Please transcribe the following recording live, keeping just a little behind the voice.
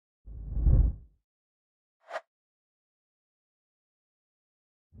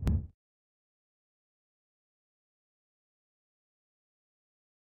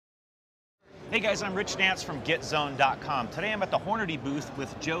Hey guys, I'm Rich Nance from GetZone.com. Today I'm at the Hornady booth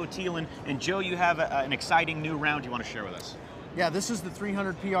with Joe Thielen. And Joe, you have an exciting new round you want to share with us. Yeah, this is the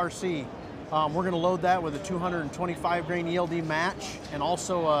 300 PRC. We're going to load that with a 225 grain ELD match and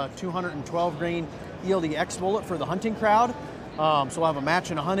also a 212 grain ELD X bullet for the hunting crowd. So we'll have a match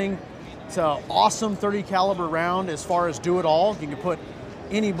and a hunting. It's an awesome 30 caliber round as far as do it all. You can put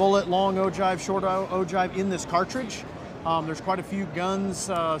any bullet, long ogive, short ogive in this cartridge. There's quite a few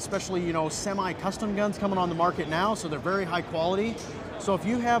guns, especially semi-custom guns coming on the market now, so they're very high quality. So if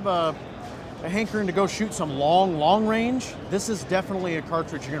you have a hankering to go shoot some long range, this is definitely a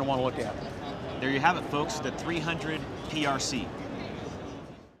cartridge you're going to want to look at. There you have it, folks, the 300 PRC.